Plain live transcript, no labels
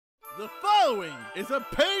The following is a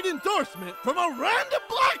paid endorsement from a random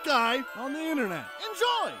black guy on the internet.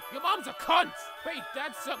 Enjoy! Your mom's a cunt! Hey,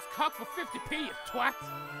 Dad sucks cock for 50p, you twat!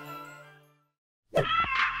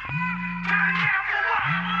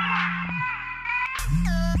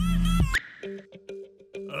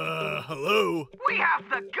 Hello? We have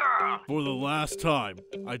the girl! For the last time,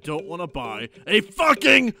 I don't want to buy a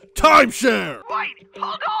fucking timeshare! Wait,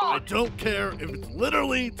 hold I on! don't care if it's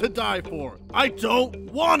literally to die for. I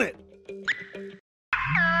don't want it!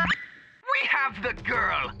 We have the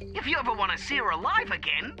girl! If you ever want to see her alive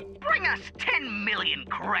again, bring us 10 million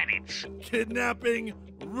credits! Kidnapping?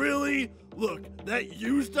 Really? Look, that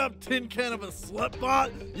used up tin can of a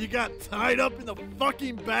slut-bot you got tied up in the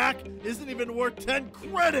fucking back isn't even worth 10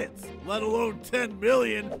 credits, let alone 10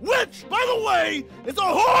 million, which, by the way, is a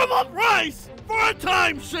horrible price for a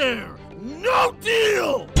timeshare! No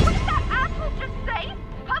deal! What did that asshole just say?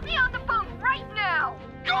 Put me on the phone right now!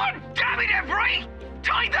 God damn it, Every!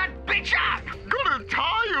 Tie that bitch up! Gonna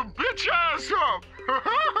tie your bitch ass up!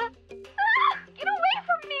 Get away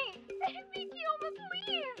from me! Mikiyoma,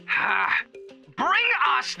 please! Bring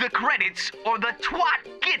us the credits or the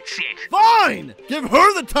twat gets it! Fine! Give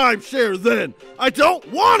her the timeshare then! I don't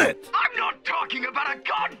want it! I'm not talking about a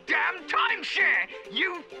goddamn timeshare,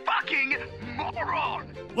 you fucking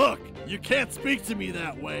moron! Look, you can't speak to me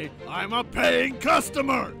that way. I'm a paying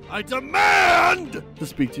customer! I demand to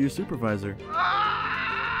speak to your supervisor.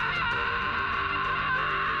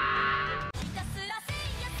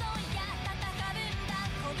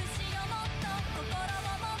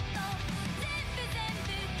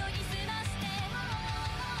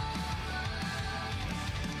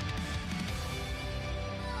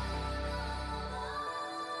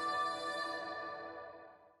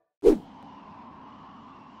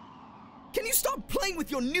 Can you stop playing with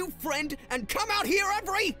your new friend and come out here,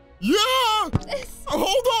 Every? Yeah!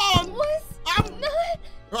 Hold on! I'm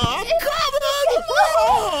coming!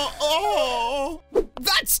 Oh!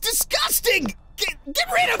 That's disgusting! Get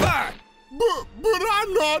rid of her! But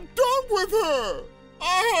I'm not done with her!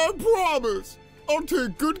 I promise! I'll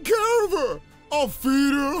take good care of her! I'll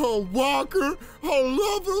feed her, I'll walk her, I'll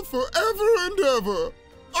love her forever and ever!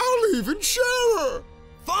 I'll even share her!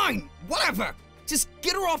 Fine, whatever! Just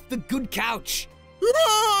get her off the good couch!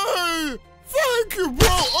 Hey! Thank you,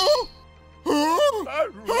 bro! Hey,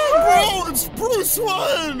 bro, it's Bruce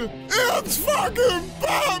Wayne! It's fucking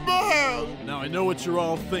Batman! Now I know what you're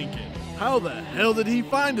all thinking. How the hell did he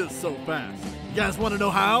find us so fast? You guys want to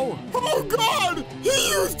know how? Oh God! He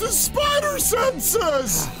used his spider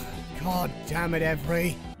senses! God damn it,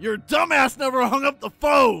 Every. Your dumbass never hung up the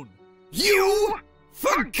phone! You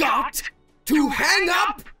forgot to hang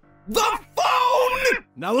up the phone!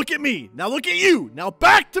 Now look at me! Now look at you! Now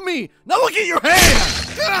back to me! Now look at your hand!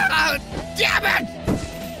 Damn it!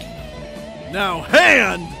 Now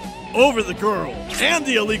hand over the girl and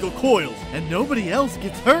the illegal coils, and nobody else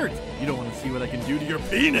gets hurt. You don't want to see what I can do to your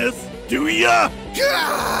penis, do ya?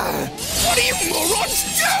 What are you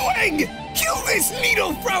morons doing? Kill this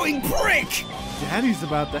needle-throwing prick! Daddy's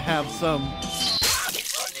about to have some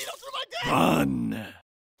fun.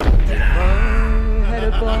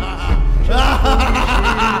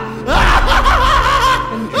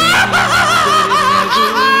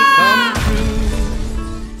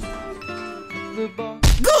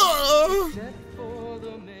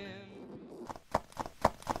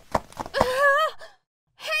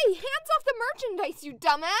 Hey, hands off the merchandise, you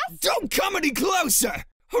dumbass! Don't come any closer,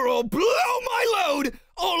 or I'll blow my load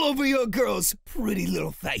all over your girl's pretty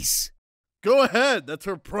little face. Go ahead, that's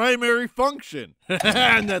her primary function.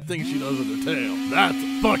 And that thing she does with her tail, that's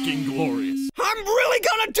fucking glorious. I'm really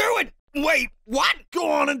gonna do it! Wait, what? Go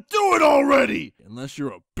on and do it already! Unless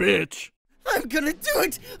you're a bitch. I'm gonna do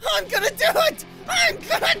it! I'm gonna do it! I'm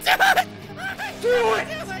gonna do it! Do it!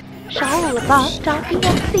 PowerMadOtaku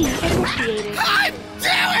initiated. I'm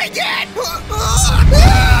doing it!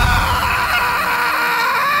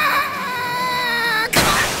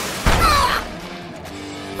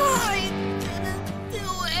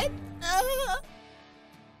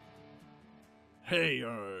 Hey,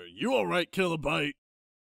 you alright, Kilobyte?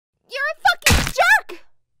 You're a fucking jerk!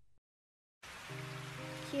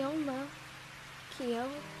 Kioma. Kyo.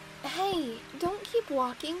 Hey, don't keep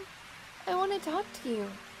walking. I want to talk to you.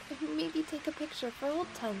 Maybe take a picture for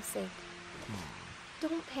old time's sake.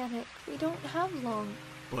 Don't panic. We don't have long.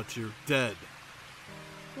 But you're dead.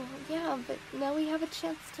 Well, yeah, but now we have a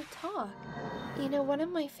chance to talk. You know, one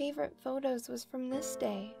of my favorite photos was from this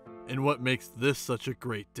day. And what makes this such a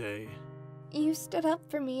great day? You stood up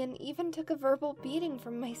for me and even took a verbal beating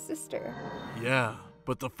from my sister. Yeah,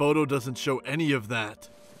 but the photo doesn't show any of that.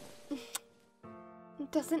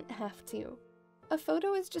 It doesn't have to. A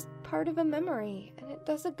photo is just part of a memory, and it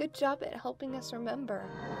does a good job at helping us remember.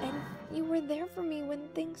 And you were there for me when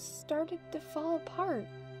things started to fall apart.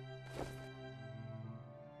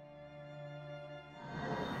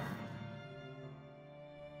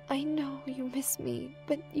 I know you miss me,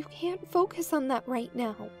 but you can't focus on that right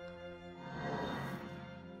now.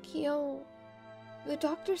 Kyo, the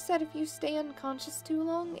doctor said if you stay unconscious too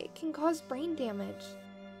long, it can cause brain damage.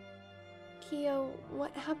 Kyo,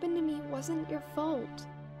 what happened to me wasn't your fault.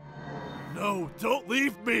 No, don't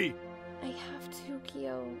leave me! I have to,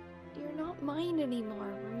 Kyo. You're not mine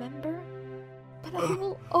anymore, remember? But I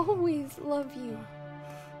will always love you.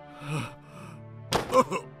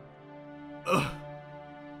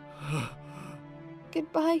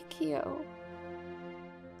 Goodbye, Kyo.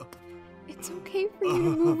 It's okay for you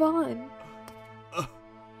to move on.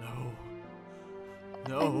 No.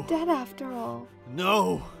 No. I'm dead after all.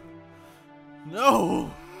 No.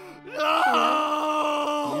 No. No.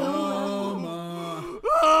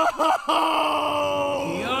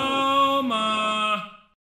 Yoma!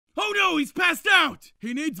 Oh no, he's passed out!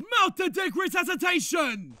 He needs milk to take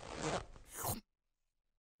resuscitation!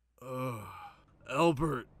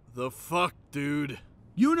 Albert, the fuck, dude?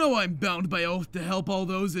 You know I'm bound by oath to help all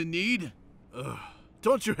those in need.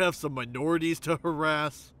 Don't you have some minorities to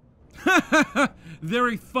harass?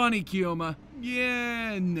 Very funny, Kiyoma.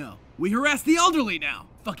 Yeah, no. We harass the elderly now.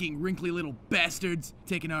 Fucking wrinkly little bastards,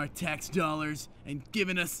 taking our tax dollars and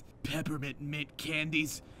giving us peppermint mint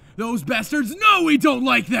candies. Those bastards know we don't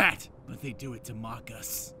like that! But they do it to mock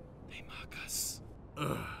us. They mock us.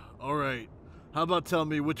 Alright. How about telling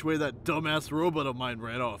me which way that dumbass robot of mine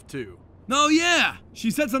ran off, too? Oh yeah!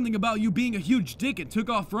 She said something about you being a huge dick and took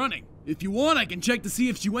off running. If you want, I can check to see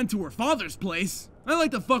if she went to her father's place. I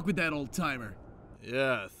like to fuck with that old timer.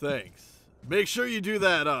 Yeah, thanks. Make sure you do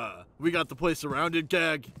that, we got the place surrounded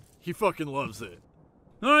gag. He fucking loves it.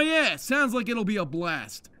 Oh yeah, sounds like it'll be a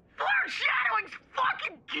blast. Foreshadowing's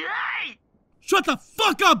fucking gay! Shut the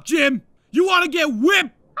fuck up, Jim! You wanna get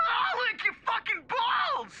whipped? I'll lick your fucking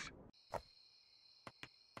balls!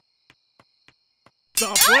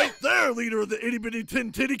 Stop right there, leader of the Itty Bitty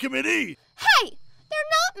Tin Titty Committee! Hey! They're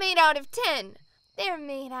not made out of tin! They're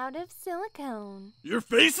made out of silicone. Your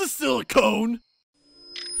face is silicone!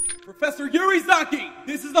 Professor Yurizaki,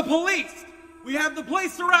 this is the police! We have the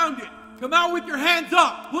place surrounded! Come out with your hands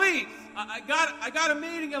up, please! I got a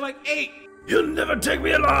meeting at like 8. You'll never take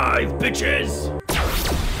me alive, bitches!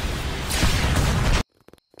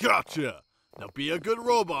 Gotcha! Now be a good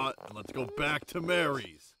robot, and let's go back to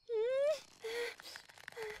Mary's.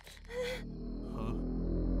 Huh?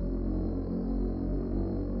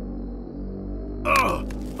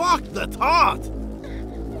 Ugh! Fuck, that's hot!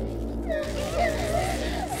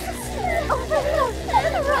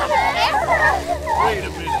 Wait a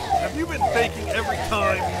minute, have you been faking every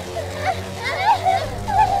time?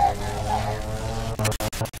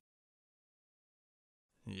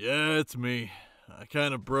 Yeah, it's me. I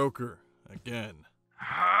kinda broke her. Again.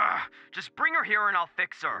 Just bring her here and I'll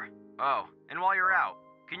fix her. Oh, and while you're out,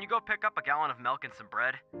 can you go pick up a gallon of milk and some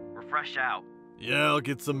bread? We're fresh out. Yeah, I'll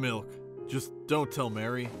get some milk. Just don't tell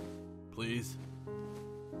Mary. Please.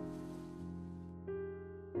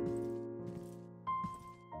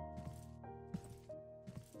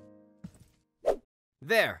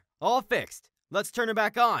 There, all fixed. Let's turn it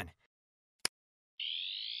back on.